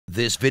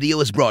This video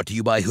is brought to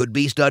you by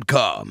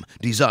hoodbeast.com.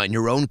 Design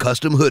your own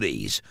custom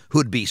hoodies.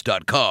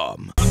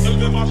 hoodbeast.com.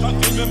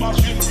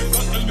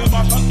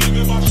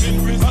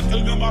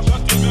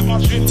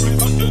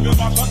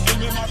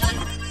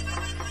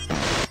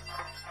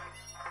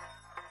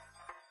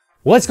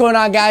 What's going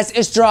on, guys?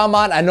 It's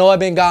JAHRONMON. I know I've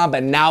been gone,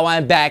 but now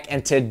I'm back,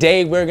 and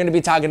today we're going to be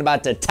talking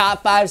about the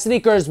top 5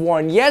 sneakers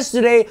worn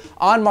yesterday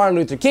on Martin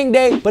Luther King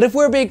Day. But if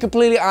we're being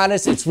completely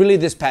honest, it's really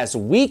this past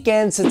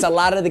weekend, since a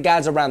lot of the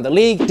guys around the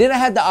league didn't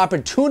have the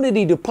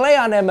opportunity to play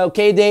on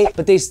MLK Day,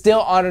 but they still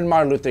honored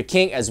Martin Luther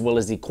King as well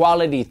as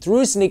equality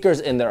through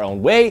sneakers in their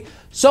own way.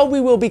 So we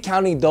will be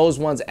counting those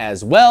ones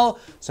as well.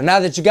 So now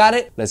that you got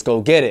it, let's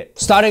go get it.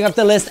 Starting up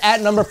the list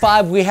at number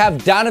 5, we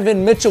have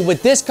Donovan Mitchell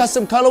with this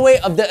custom colorway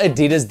of the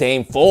Adidas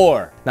Dame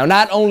 4. Now,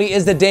 not only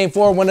is the Dame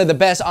 4 one of the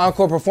best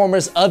encore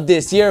performers of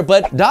this year,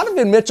 but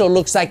Donovan Mitchell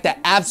looks like the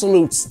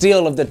absolute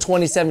steal of the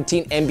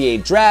 2017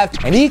 NBA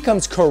draft, and he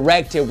comes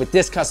correct here with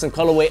this custom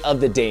colorway of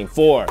the Dame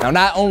 4. Now,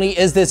 not only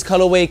is this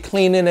colorway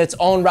clean in its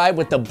own right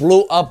with the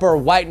blue upper,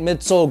 white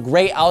midsole,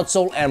 gray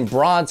outsole, and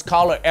bronze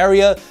collar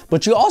area,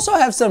 but you also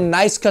have some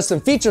nice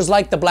custom features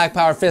like the black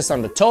power fist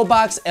on the toe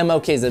box,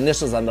 MLK's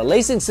initials on the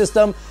lacing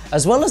system,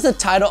 as well as the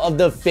title of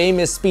the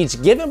famous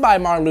speech given by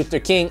Martin Luther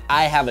King,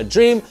 "I Have a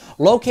Dream,"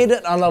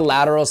 located on the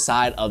lateral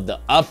side of the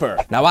upper.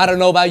 Now, I don't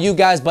know about you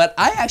guys, but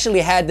I actually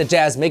had the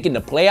Jazz making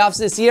the playoffs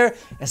this year.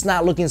 It's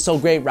not looking so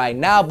great right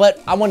now, but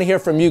I want to hear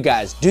from you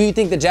guys. Do you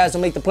think the Jazz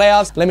will make the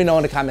playoffs? Let me know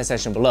in the comment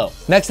section below.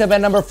 Next up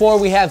at number 4,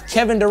 we have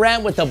Kevin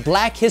Durant with the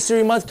Black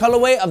History Month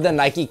colorway of the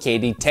Nike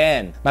KD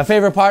 10. My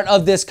favorite part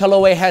of this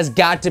colorway has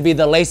got to be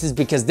the laces,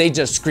 because they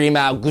just scream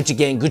out Gucci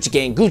gang, Gucci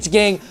gang, Gucci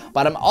gang.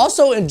 But I'm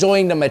also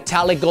enjoying the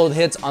metallic gold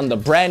hits on the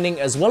branding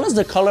as well as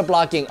the color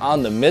blocking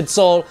on the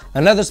midsole.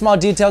 Another small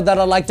detail that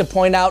I like to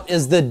point out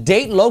is the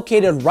date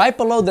located right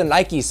below the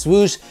Nike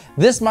swoosh.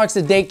 This marks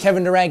the date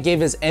Kevin Durant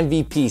gave his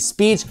MVP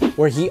speech,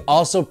 where he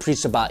also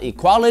preached about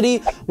equality,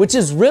 which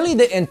is really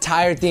the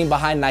entire theme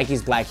behind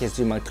Nike's Black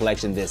History Month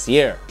collection this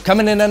year.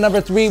 Coming in at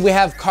number 3, we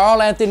have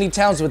Karl Anthony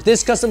Towns with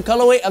this custom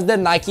colorway of the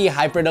Nike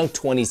Hyperdunk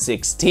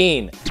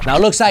 2016. Now,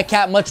 it looks like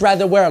Cat much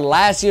rather wear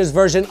last year's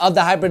version of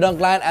the Hyperdunk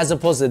line as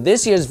opposed to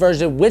this year's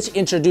version, which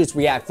introduced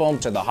React Foam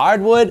to the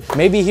hardwood.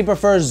 Maybe he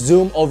prefers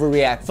Zoom over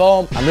React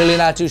Foam. I'm really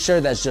not too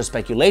sure. That's just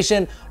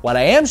speculation. What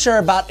I am sure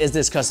about is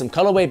this custom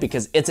colorway,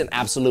 because it's an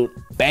absolute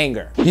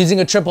banger.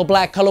 Using a triple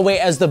black colorway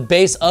as the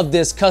base of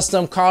this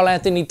custom, Karl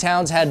Anthony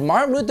Towns had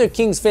Martin Luther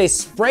King's face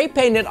spray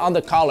painted on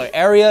the collar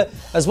area,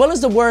 as well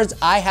as the words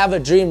 "I Have a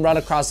Dream" run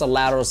across the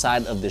lateral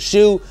side of the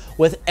shoe,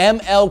 with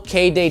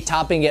MLK Day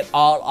topping it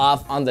all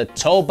off on the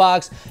toe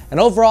box. And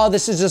overall,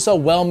 this is just a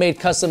well-made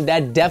custom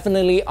that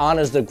definitely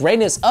honors the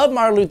greatness of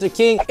Martin Luther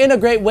King in a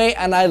great way,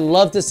 and I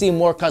love to see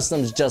more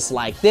customs just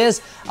like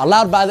this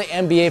allowed by the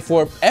NBA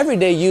for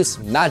everyday use,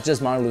 not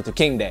just Martin Luther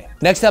King Day.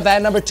 Next up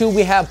at number 2,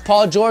 we have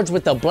Paul George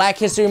with the Black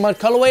History Month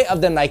colorway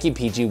of the Nike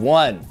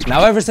PG1.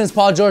 Now, ever since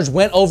Paul George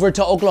went over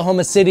to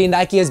Oklahoma City,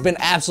 Nike has been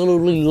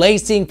absolutely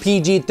lacing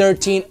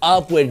PG-13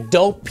 up with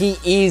dope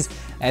PEs.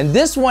 And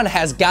this one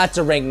has got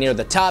to rank near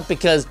the top,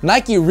 because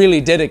Nike really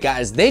did it,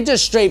 guys. They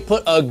just straight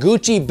put a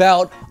Gucci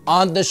belt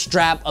on the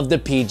strap of the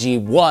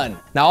PG1.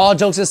 Now, all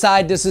jokes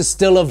aside, this is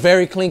still a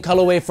very clean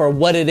colorway for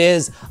what it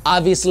is.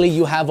 Obviously,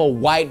 you have a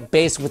white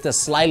base with a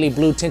slightly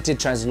blue tinted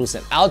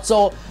translucent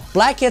outsole,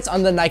 black hits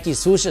on the Nike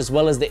swoosh as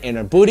well as the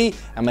inner booty,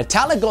 and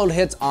metallic gold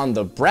hits on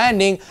the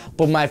branding.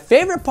 But my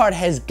favorite part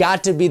has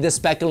got to be the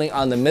speckling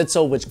on the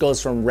midsole, which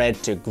goes from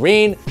red to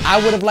green.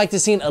 I would have liked to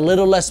seen a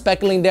little less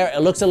speckling there.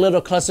 It looks a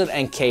little clustered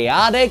and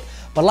chaotic,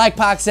 but like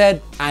Pac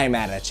said, I ain't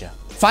mad at you.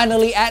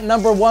 Finally, at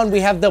number 1, we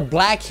have the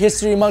Black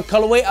History Month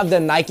colorway of the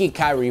Nike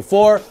Kyrie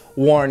 4,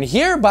 worn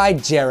here by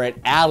Jarrett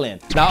Allen.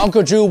 Now,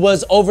 Uncle Drew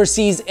was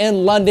overseas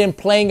in London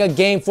playing a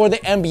game for the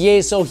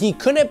NBA, so he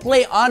couldn't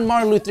play on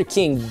Martin Luther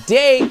King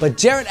Day, but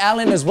Jarrett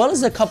Allen, as well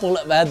as a couple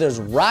of others,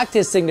 rocked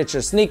his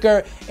signature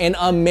sneaker in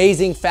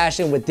amazing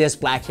fashion with this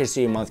Black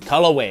History Month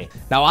colorway.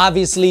 Now,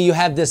 obviously, you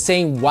have the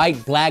same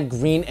white, black,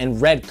 green, and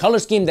red color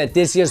scheme that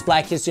this year's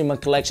Black History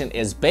Month collection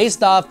is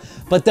based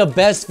off, but the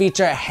best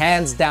feature,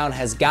 hands down,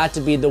 has got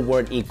to be the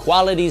word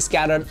equality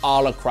scattered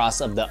all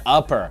across of the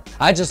upper.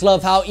 I just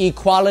love how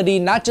equality,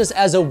 not just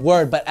as a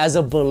word, but as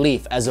a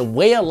belief, as a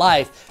way of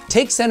life,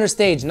 takes center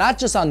stage, not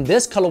just on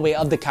this colorway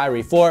of the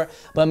Kyrie 4,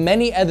 but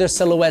many other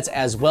silhouettes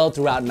as well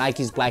throughout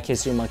Nike's Black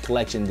History Month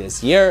collection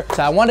this year.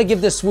 So I want to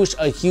give the swoosh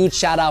a huge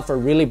shout out for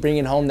really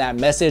bringing home that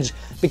message,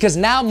 because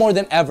now more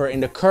than ever, in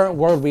the current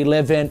world we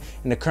live in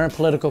the current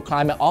political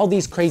climate, all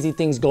these crazy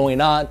things going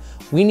on,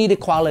 we need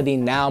equality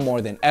now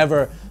more than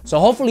ever. So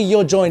hopefully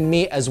you'll join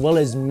me as well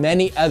as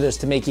many others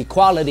to make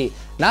equality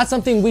not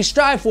something we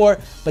strive for,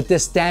 but the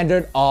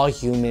standard all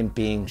human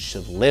beings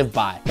should live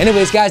by.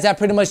 Anyways, guys, that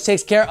pretty much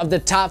takes care of the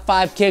top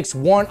 5 kicks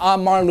worn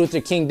on Martin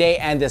Luther King Day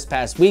and this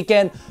past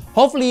weekend.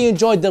 Hopefully you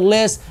enjoyed the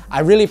list.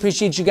 I really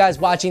appreciate you guys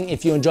watching.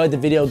 If you enjoyed the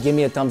video, give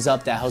me a thumbs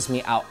up. That helps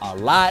me out a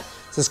lot.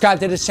 Subscribe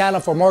to this channel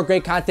for more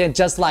great content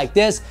just like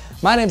this.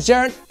 My name's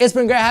Jaron. It's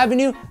been great having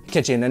you.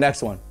 Catch you in the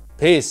next one.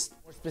 Peace.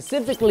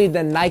 specifically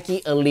the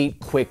Nike Elite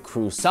Quick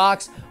Crew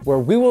socks, where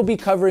we will be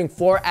covering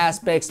 4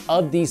 aspects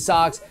of these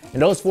socks,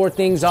 and those 4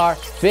 things are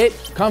fit,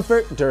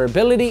 comfort,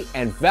 durability,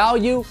 and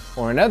value,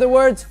 or in other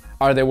words,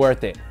 are they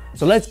worth it?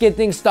 So let's get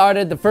things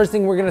started. The first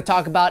thing we're gonna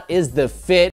talk about is the fit.